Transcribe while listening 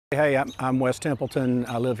Hey, I'm Wes Templeton.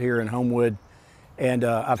 I live here in Homewood, and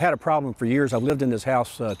I've had a problem for years. I've lived in this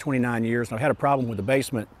house 29 years, and I've had a problem with the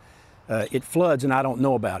basement. It floods, and I don't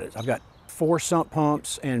know about it. I've got 4 sump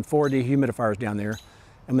pumps and 4 dehumidifiers down there.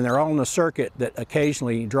 I mean, they're all on a circuit that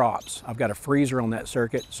occasionally drops. I've got a freezer on that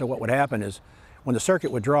circuit, so what would happen is when the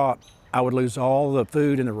circuit would drop, I would lose all the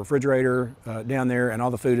food in the refrigerator down there and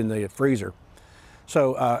all the food in the freezer.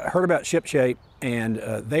 So I heard about Shipshape, and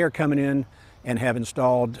they are coming in and have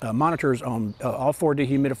installed monitors on all 4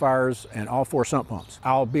 dehumidifiers and all 4 sump pumps.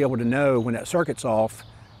 I'll be able to know when that circuit's off,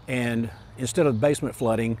 and instead of basement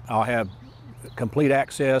flooding, I'll have complete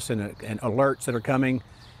access and alerts that are coming.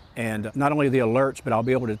 And not only the alerts, but I'll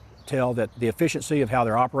be able to tell that the efficiency of how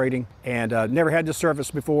they're operating. And never had this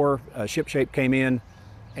service before. Shipshape came in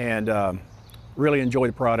and really enjoyed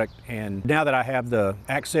the product. And now that I have the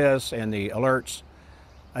access and the alerts,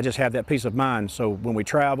 I just have that peace of mind. So when we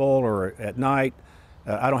travel or at night,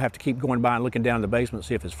 I don't have to keep going by and looking down in the basement to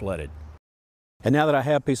see if it's flooded. And now that I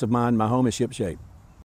have peace of mind, my home is Shipshape.